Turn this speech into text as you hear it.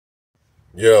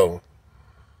Yo,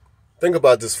 think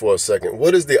about this for a second.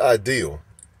 What is the ideal?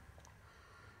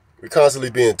 You're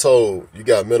constantly being told you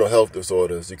got mental health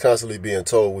disorders. You're constantly being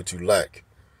told what you lack.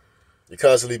 You're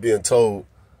constantly being told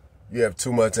you have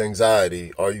too much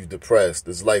anxiety. Are you depressed?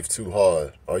 Is life too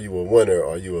hard? Are you a winner?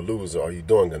 Are you a loser? Are you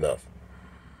doing enough?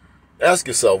 Ask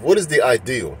yourself, what is the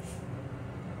ideal?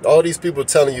 All these people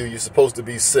telling you you're supposed to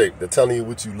be sick. They're telling you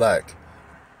what you lack.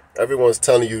 Everyone's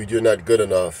telling you you're not good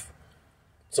enough.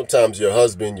 Sometimes your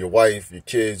husband, your wife, your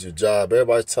kids, your job,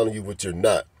 everybody's telling you what you're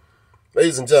not.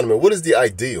 Ladies and gentlemen, what is the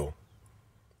ideal?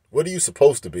 What are you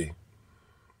supposed to be?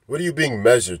 What are you being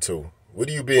measured to? What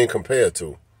are you being compared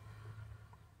to?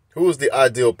 Who is the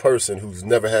ideal person who's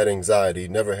never had anxiety,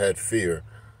 never had fear,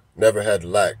 never had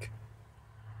lack,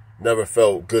 never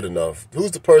felt good enough?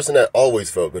 Who's the person that always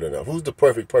felt good enough? Who's the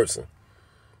perfect person?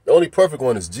 The only perfect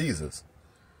one is Jesus.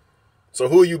 So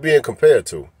who are you being compared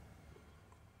to?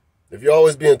 If you're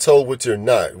always being told what you're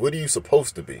not, what are you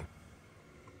supposed to be?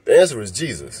 The answer is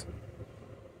Jesus.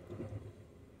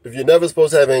 If you're never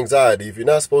supposed to have anxiety, if you're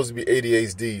not supposed to be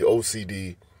ADHD,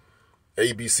 OCD,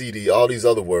 ABCD, all these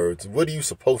other words, what are you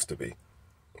supposed to be?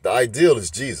 The ideal is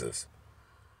Jesus.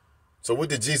 So what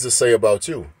did Jesus say about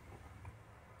you?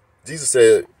 Jesus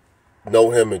said,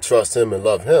 know him and trust him and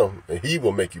love him, and he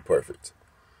will make you perfect.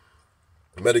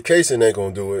 Medication ain't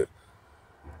going to do it.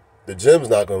 The gym's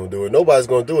not going to do it. Nobody's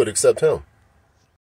going to do it except him.